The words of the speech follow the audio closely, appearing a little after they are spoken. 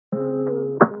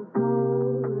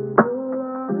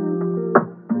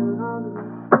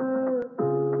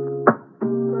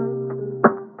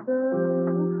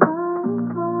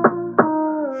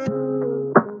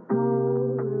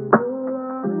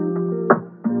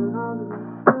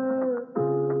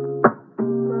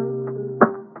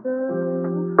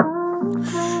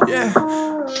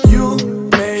You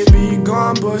may be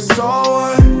gone, but so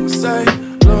what? Say,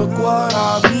 look what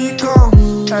I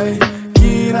become. Hey,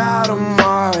 get out of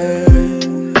my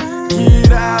head.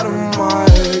 Get out of my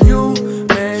head. You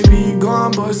may be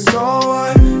gone, but so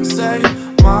what? Say,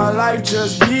 my life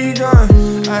just begun.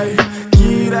 Hey,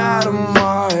 get out of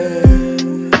my head.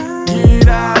 Get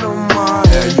out of my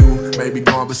head. You may be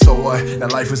gone, but so what?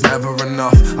 That life was never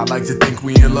enough. I like to think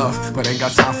we in love, but ain't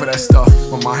got time for that stuff.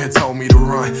 But my head told me to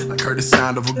run, like heard the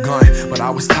sound of a gun. But I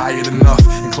was tired enough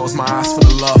and closed my eyes for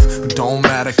the love. But don't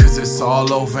matter, cause it's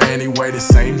all over anyway. The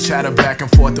same chatter back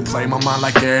and forth to play my mind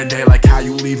like every day. Like how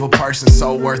you leave a person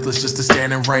so worthless just to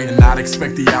stand in rain and not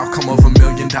expect the outcome of $1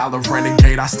 million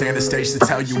renegade. I stand the stage to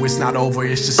tell you it's not over,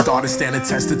 it's just started. Stand the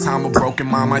test of time. A broken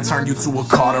mind might turn you to a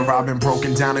Carter. I've been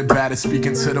broken down and bad at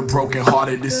speaking to the broken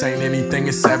hearted. This ain't anything,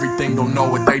 it's everything. Don't know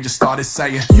what they just started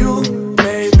saying. You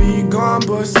may be gone,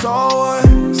 but so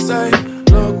what? Say,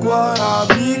 look what I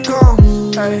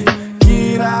become. Hey,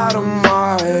 get out of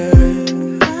my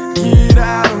head. Get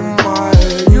out of my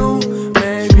head. You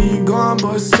may be gone,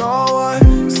 but so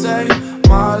what? Say,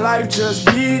 my life just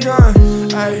begun.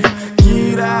 Hey,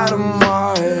 get out of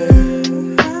my head.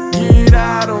 Get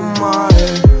out of my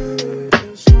head.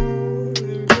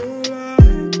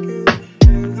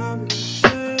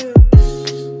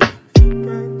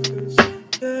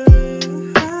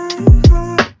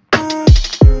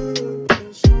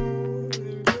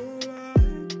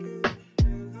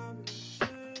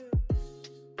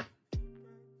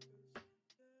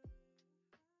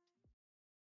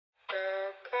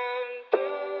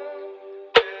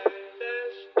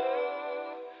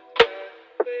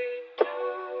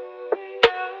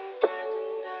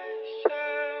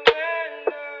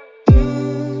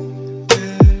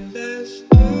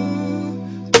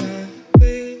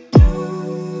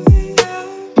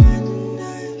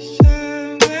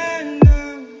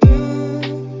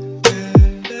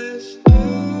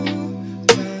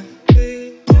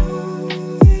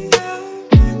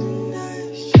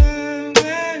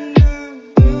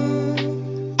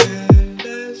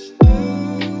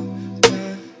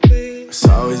 It's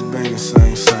always been the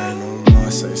same, no more. I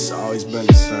say it's always been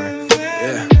the same,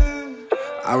 yeah.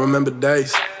 I remember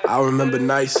days, I remember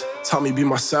nights. Taught me be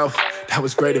myself, that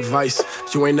was great advice.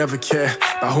 You ain't never care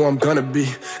about who I'm gonna be,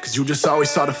 cause you just always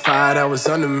saw the fire that was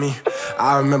under me.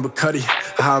 I remember Cuddy,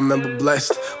 I remember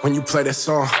Blessed. When you play that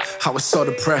song, I was so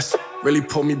depressed. Really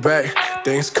pulled me back,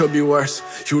 things could be worse.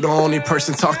 You the only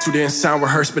person talked to, didn't sound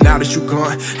rehearsed. But now that you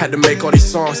gone, had to make all these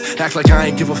songs. Act like I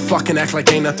ain't give a fuck and act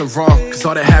like ain't nothing wrong. Cause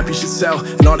all that happy shit sell,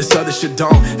 and all this other shit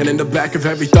don't. And in the back of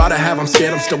every thought I have, I'm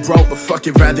scared I'm still broke. But fuck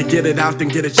it, rather get it out than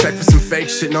get a check for some fake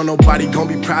shit. No, nobody gon'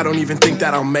 be proud, don't even think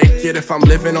that I'll make it. If I'm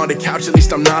living on the couch, at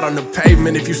least I'm not on the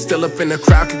pavement. If you still up in the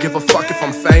crowd, could give a fuck if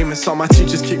I'm famous. All my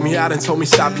teachers kicked me out and told me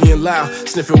stop being loud.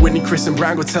 Sniffing Whitney, Chris and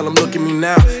Brown, go tell them look at me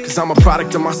now. Cause I'm a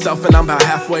product of myself and I'm about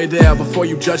halfway there. Before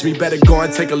you judge me, better go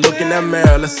and take a look in that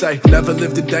mirror. Let's say, never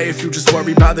live the day if you just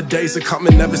worry about the days that come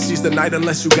and never seize the night.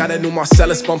 Unless you got a new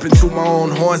Marcellus, bumping to my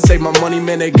own horn. Save my money,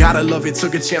 man, they gotta love it.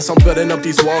 Took a chance on building up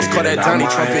these walls, call that Donnie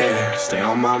trumpet. Head, stay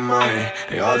on my mind,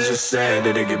 they all just said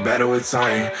that it get better with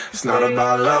time. It's not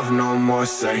about love no more,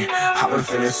 say I've been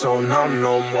feeling so numb,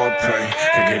 no more pain.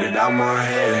 Can't get it out my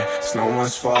head, it's no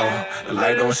one's fault. The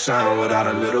light don't shine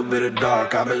without a little bit of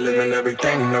dark. I've been living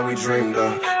everything that we dreamed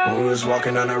of when we was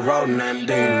walking down the road in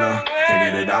Nandina.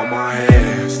 Can't get it out my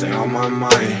head, stay on my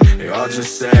mind. They all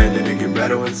just said that it get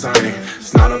better with time.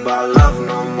 It's not about love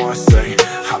no more, say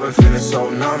I've been feeling so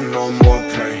numb, no more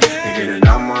pain. Can't get it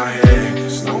out my head,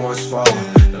 it's no one's fault.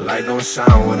 The light don't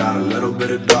shine without a little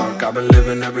bit of dark. I've been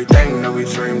living everything that we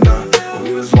dreamed of when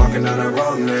we was walking down the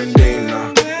road in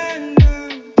Nandina.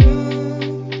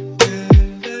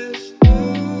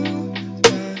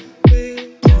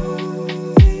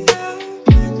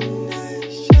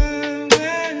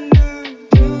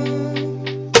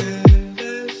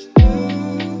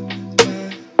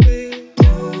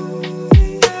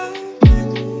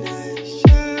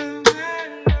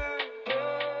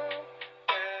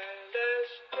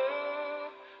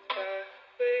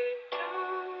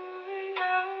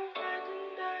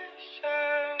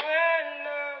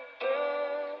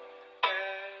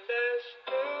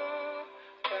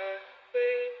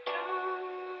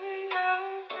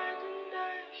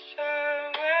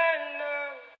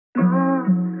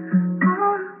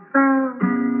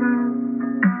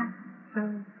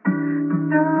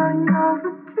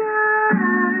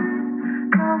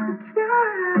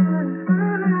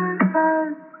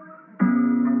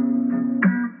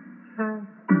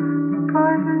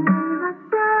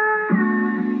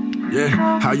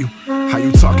 Yeah, how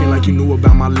you talking like you knew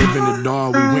about my living the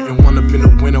dog? We went and won up in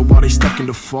the winter while they stuck in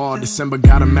the fall. December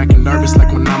got them acting nervous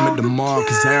like when I'm at the mall,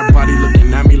 cause everybody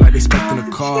looking at me like they expecting a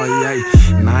call, yeah.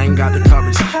 And I ain't got the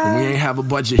coverage, and we ain't have a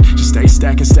budget. Just stay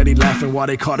stacking, steady laughing while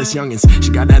they call us youngins.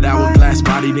 She got that hourglass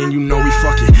body, then you know we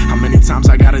fucking. How many times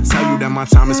I gotta tell you that my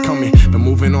time is coming? Been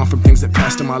moving on from things that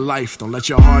passed in my life. Don't let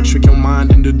your heart trick your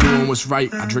mind into doing what's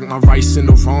right. I drink my rice in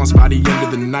the wrongs by the end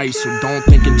of the night, so don't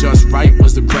thinking just right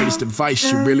was the greatest advice.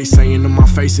 She really saying to my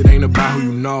face it ain't about who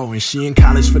you know, and she in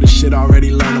college for the shit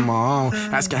already learning my own.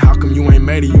 Asking how come you ain't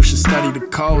made it, you should study the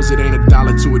codes. It ain't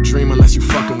 $1 to a dream unless you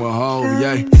fucking with hoes,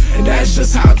 yeah. And that's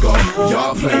just how it go. We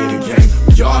all playing the game.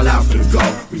 We all out for the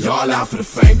goal. We all out for the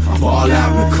fame. I'm all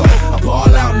out in the cold. I'm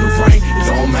all out in the rain. It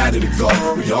don't matter the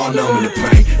goal. We all numbing the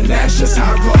pain. And that's just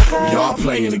how it go. We all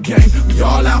playing the game. We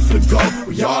all out for the goal.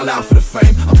 We all out for the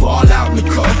fame. I'm all out in the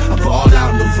cold. I'm all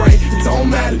out in the rain. It don't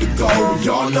matter the goal. We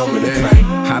all numbing the pain.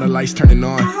 How the lights turning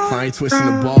on, fine twisting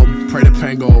the bulb. Pray the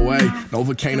pain go away,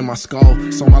 Novocaine in my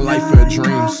skull. Sold my life for a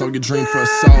dream, sold your dream for a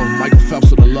soul. Michael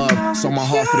Phelps with a love, sold my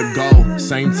heart for the goal.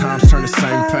 Same times, turn the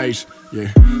same page,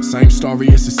 yeah. Same story,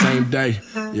 it's the same day,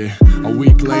 yeah. A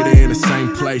week later in the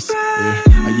same place,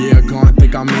 yeah. A year ago, I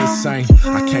think I'm insane.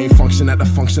 I can't function at the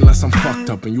function unless I'm fucked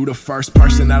up. And you the first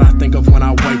person that I think of when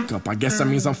I wake up. I guess that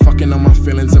means I'm fucking on my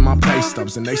feelings and my pay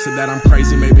stubs. And they said that I'm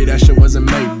crazy, maybe that shit wasn't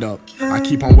made up. I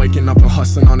keep on waking up and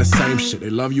hustling on the same shit. They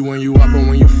love you when you up, but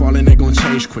when you falling, they gon'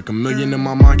 change quick. A million in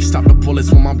my mind can stop the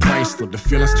bullets when my brain slip. The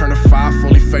feelings turn to fire,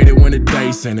 fully faded when the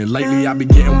day's in. And lately I be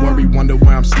getting worried, wonder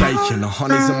where I'm staking. The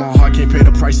hundreds in my heart can't pay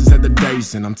the prices at the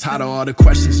days. And I'm tired of all the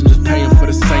questions and just paying for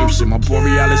the same shit. My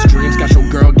Borealis dreams got your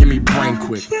girl, give me brain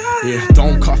quick. Yeah,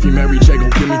 don't coffee Mary J, gon'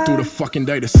 get me through the fucking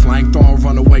day. The slang throwing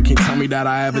run away, can't tell me that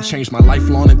I ever changed my life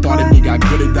long and thought it be. Got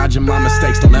good at dodging my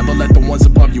mistakes. Don't ever let the ones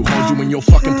above you hold you in your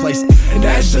fucking place. And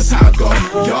that's just how it go.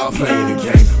 We all playing the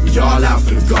game. We all out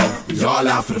for the goal. We all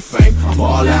out for the fame. I'm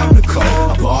all out in the cold.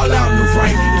 I'm all out in the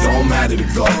rain. It don't matter the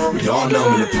goal. We all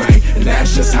numbing the pain. And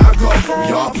that's just how it go.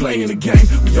 We all playing the game.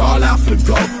 We all out for the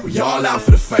goal. We all out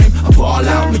for the fame. I'm all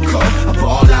out in the cold. I'm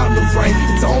all out in the rain.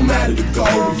 It don't matter the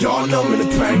goal. We all numbing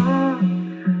the pain.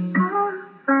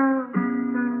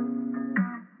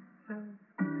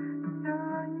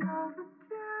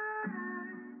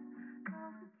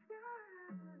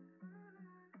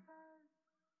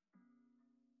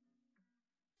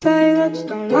 Say that you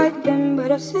don't like them,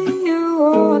 but I see you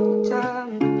all the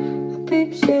time. I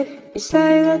peep shit. You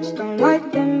say that you don't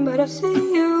like them, but I see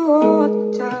you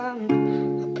all the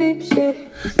time. I peep shit.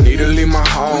 Need to leave my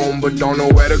home, but don't know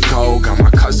where to go. Got my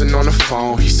cousin on the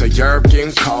phone, he said Europe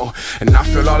getting cold, and I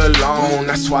feel all alone,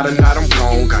 that's why tonight I'm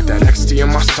gone. Got that XD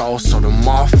in my soul, so the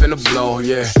moth finna blow,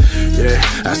 yeah. Yeah,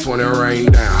 that's when it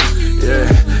rain down,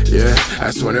 yeah. Yeah,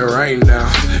 that's when it rain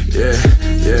down, yeah.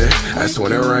 Yeah, that's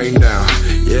when it rain down,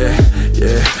 yeah.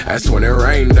 Yeah, that's when it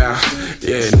rain down.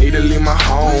 Yeah, need to leave my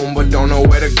home, but don't know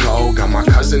where to go. Got my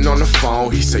cousin on the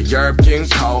phone, he said Europe getting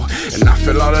cold, and I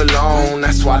feel all alone,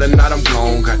 that's why tonight I'm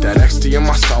gone. Got that XD in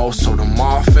my soul, so the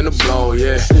moth finna blow,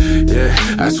 yeah.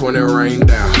 Yeah, that's when it rain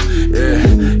down, yeah.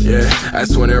 Yeah,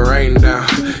 that's when it rain down,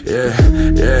 yeah.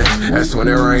 Yeah, that's when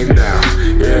it rain down,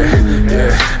 yeah.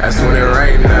 Yeah, that's when it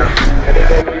rain down.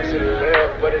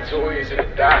 But it's too easy to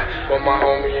die. But my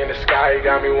homie in the sky, he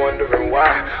got me wondering why.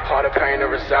 Hard of pain to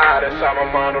reside inside my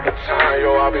mind all the time.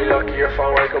 Yo, I'll be lucky if I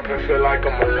wake up and feel like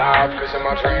I'm alive. Cause in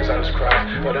my dreams I just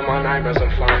cry, but in my nightmares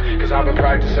I'm fine. Cause I've been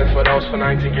practicing for those for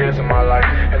 19 years of my life.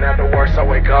 And at the worst I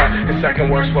wake up, and second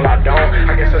worst, well I don't.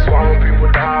 I guess that's why when people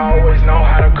die I always know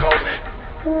how to cope.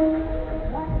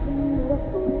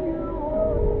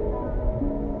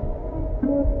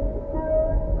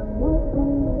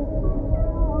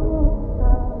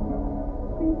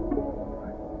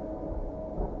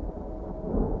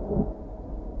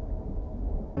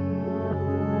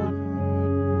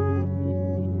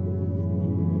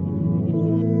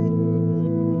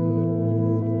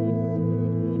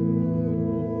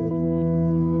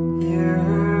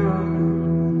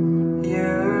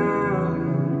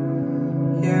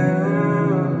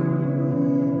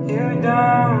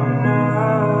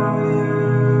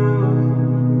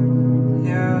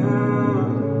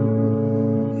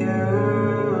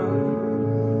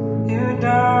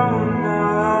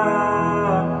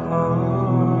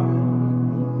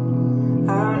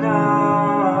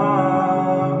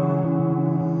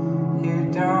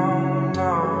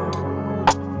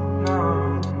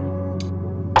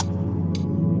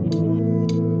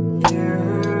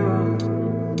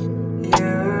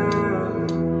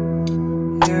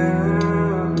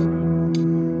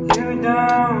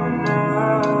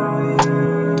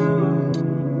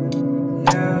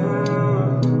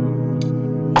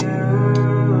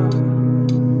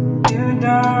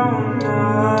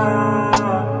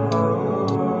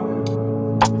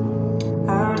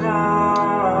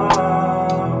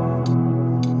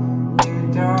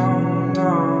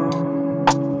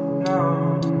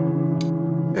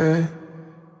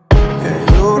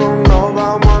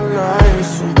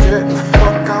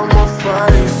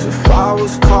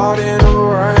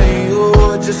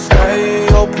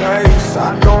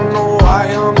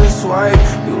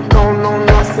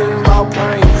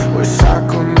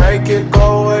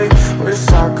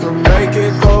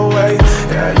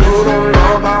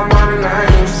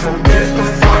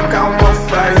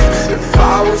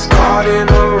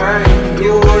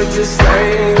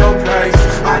 your place.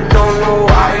 I don't know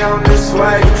why I'm this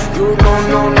way. You don't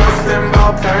know nothing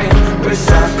about pain. Wish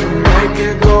I could make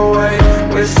it go away.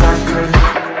 Wish I could.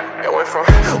 It went from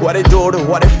what it do to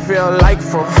what it feel like.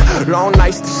 From long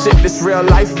nights to shit this real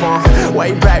life on.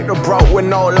 Way back to broke with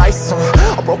no lights on.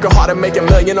 A broken heart to make a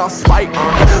million off spite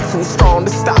on. Too strong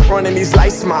to stop running these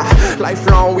lights. My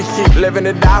lifelong we keep living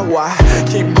to die. Why?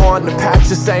 Keep going, the path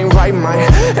just ain't right, man.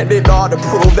 And it all to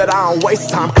prove that I don't waste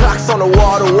time. Clocks on the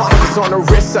wall, the watches on the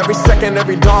wrist. Every second,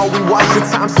 every dawn we watch the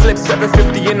time slip.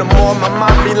 7:50 in the morning, my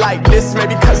mind be like this.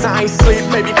 Maybe cause I ain't sleep,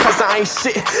 maybe cause I ain't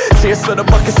shit. Tears for the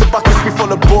buckets be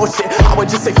full of bullshit. I would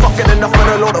just say fucking enough for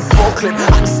the load of full clip.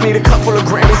 I just need a couple of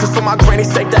Grammys just for my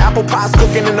granny's sake. The apple pie's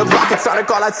cooking in the rocket tonic,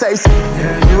 all I taste.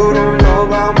 Yeah, you don't know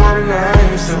about my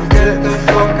name, so get the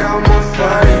fuck out my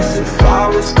face. If I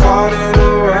was caught in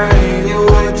the rain, you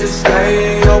would just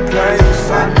stay in your place.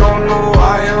 I don't know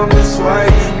why I'm this way.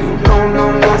 You don't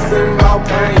know nothing about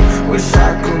pain. Wish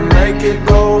I could make it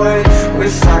go away.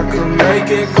 Wish I could make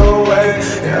it go away.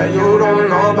 Yeah, you don't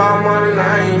know about my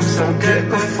name, so get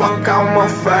the fuck out my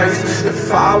face.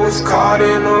 If I was caught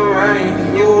in the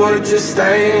rain, you would just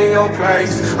stay in your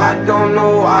place. I don't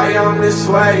know why I'm this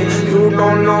way. You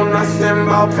don't know nothing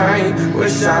about pain.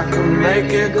 Wish I could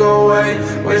make it go away.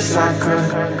 Wish I could.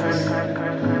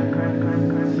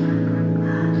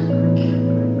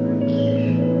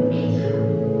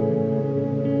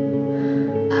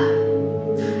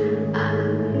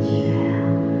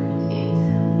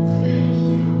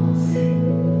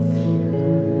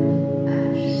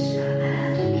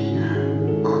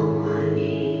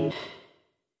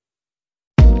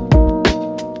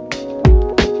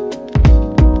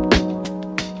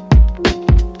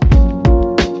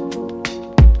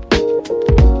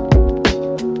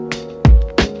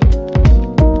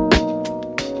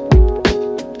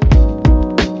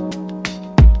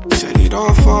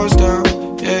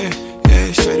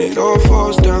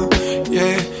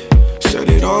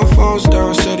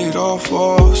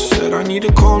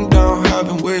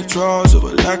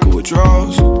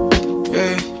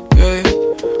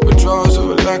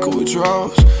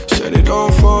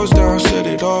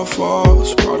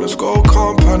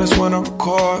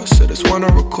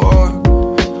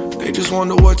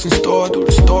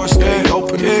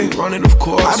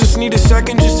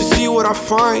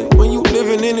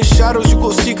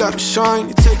 Shine,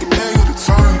 you take a day at a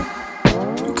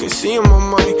time. You can see in my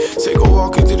mind. Take a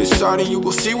walk into the side and you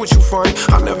will see what you find.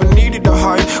 I never needed to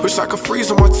hide. Wish I could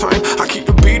freeze on my time. I keep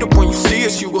the beat up when you see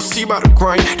us. You will see by the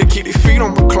grind. They keep their feet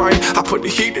on recline. I put the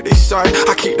heat to their side.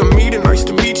 I keep the meeting. Nice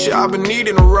to meet you. I've been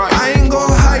needing a ride. I ain't gon'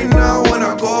 hide now when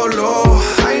I go low.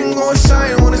 I ain't gon'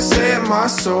 shine when I say it my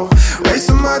soul.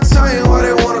 Wasting my time while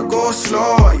they wanna go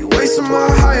slow. Are you wasting my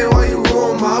high while you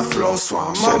ruin my flow? So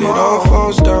I'm said it all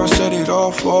falls down, said it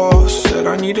all falls. Said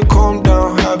I need to calm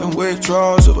down, having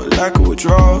withdrawals of a lack of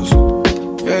withdrawals.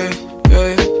 Yeah,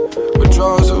 yeah,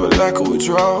 withdrawals of a lack of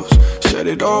withdrawals. Said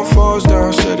it all falls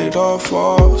down, said it all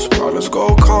falls. Problems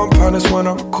go compound, it's when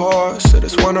I record. Said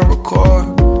it's when I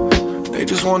record. They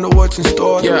just wonder what's in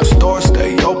store. Yeah. The store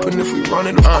stay open if we run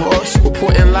it, of course.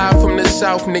 Reporting live from the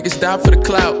south, niggas die for the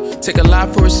clout. Take a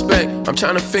lot for respect, I'm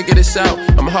trying to figure this out.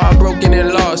 I'm heartbroken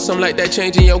and lost, something like that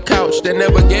changing your couch. They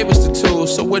never gave us the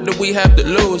tools, so what do we have to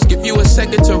lose? Give you a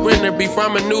second to render, beef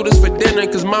ramen noodles for dinner.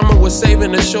 Cause mama was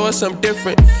saving to show us something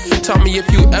different. Taught me if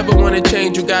you ever wanna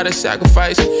change, you gotta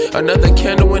sacrifice. Another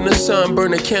candle in the sun,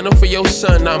 burn a candle for your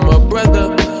son. I'm a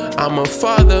brother, I'm a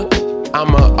father,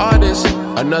 I'm an artist,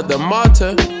 another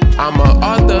martyr, I'm an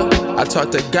author. I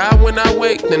talk to God when I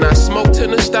wake, then I smoke to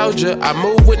nostalgia. I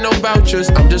move with no vouchers,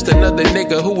 I'm just another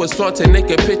nigga who was flaunting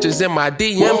naked pictures in my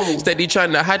DM. Whoa. Steady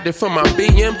trying to hide it from my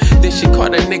BM. Then she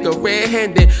caught a nigga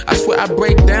red-handed. I swear I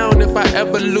break down if I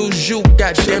ever lose you,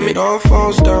 goddamn it. Said it all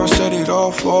falls down, said it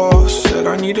all falls. Said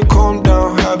I need to calm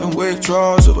down, having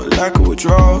withdrawals of a lack of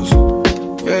withdrawals.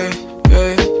 Yeah,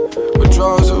 yeah,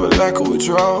 withdrawals of a lack of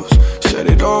withdrawals. Said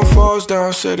it all falls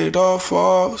down, said it all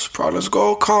falls. Problems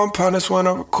go compound, it's when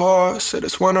I record. Said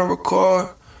it's when I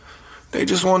record. They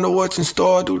just wonder what's in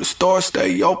store. Do the store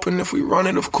stay open if we run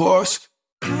it, of course.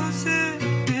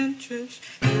 Interest,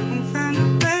 you won't find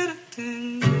a better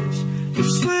than this. You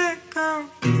swear, girl,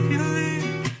 if you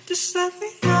leave, just let me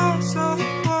know so I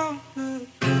won't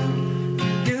look down.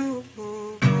 You.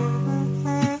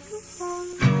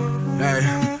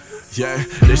 Hey, Yeah,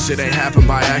 this shit ain't happen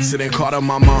by accident. Caught up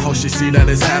my mom, hope she see that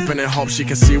it's happening. Hope she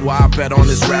can see why I bet on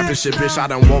this rapping shit. Bitch, I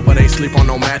done woke but ain't sleep on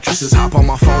no mattresses. Hop on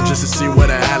my phone just to see where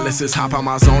the atlas is. Hop out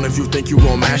my zone if you think you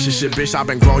gon' mash this shit. Bitch, I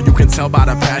been grown, you can tell by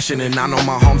the passion. And I know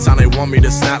my hometown, they want me to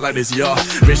snap like this, yeah.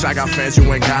 Bitch, I got fans,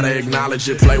 you ain't gotta acknowledge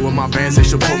it. Play with my bands, they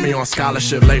should put me on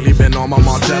scholarship. Lately been on my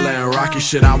Marcellus and Rocky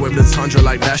shit. I whip the Tundra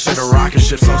like that shit a rocket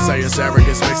ship. Some say it's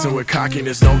arrogance mixing with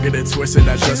cockiness. Don't get it twisted,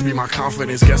 that just be my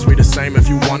confidence. Guess we the same if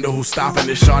you wonder who's stopping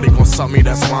this. Shawty gon' suck me,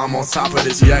 that's why I'm on top of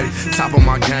this, yay. Top of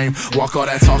my game, walk all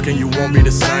that talking, you won't be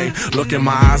the same. Look in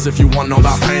my eyes if you want to know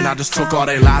about pain. I just took all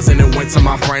they lies and it went to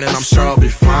my brain, and I'm sure I'll be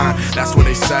fine. That's what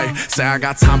they say. Say I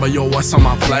got time, but yo, what's on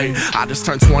my plate? I just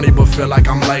turned 20, but feel like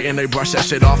I'm late, and they brush that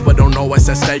shit off, but don't know what's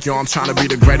at stake. Yo, I'm trying to be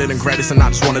the greater than greatest, and I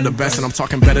just wanted the best. And I'm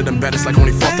talking better than better, it's like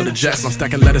only fucked to the Jets. I'm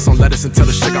stacking lettuce on lettuce until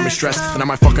the shit got me stressed. And I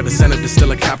might fuck at the Senate, there's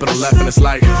still a capital left. And it's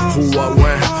like, who, what,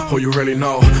 when, who you really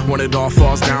know? When it all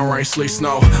falls down, rain, sleet,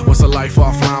 snow. What's a life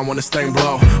offline when this thing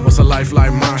blow? What's a life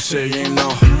like my shit, you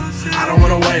know? I don't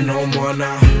wanna wait no more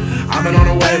now. I've been on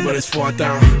the way, but it's fourth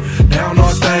down. They don't know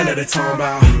a thing that they talking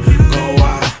about. Go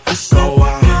out, go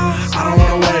out. I don't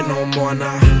wanna wait no more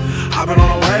now. I've been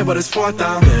on the way, but it's fourth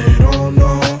down. They don't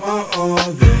know,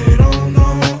 they don't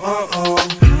know,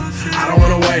 I don't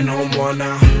wanna wait no more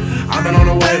now. I've been on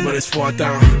the way, but it's fourth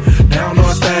down. They don't know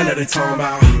a thing that they talking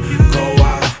about. Go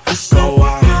out, go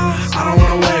out. I don't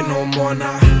wanna wait no more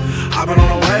now. I've been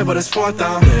on the way, but it's fourth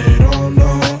down. They don't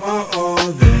know,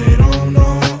 they don't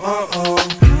know,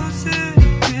 Losing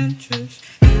interest,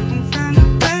 you can find a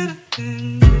better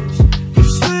than this. You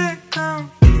swear, girl,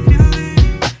 you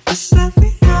leave. Just let me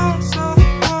know, so I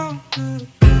won't look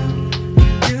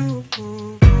at you.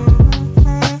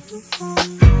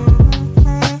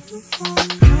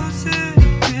 Losing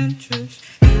interest,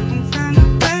 you can find a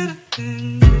better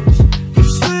than this. You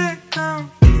swear, girl,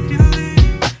 you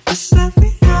leave. Just let me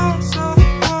know, so I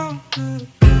won't look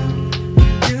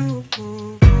at you.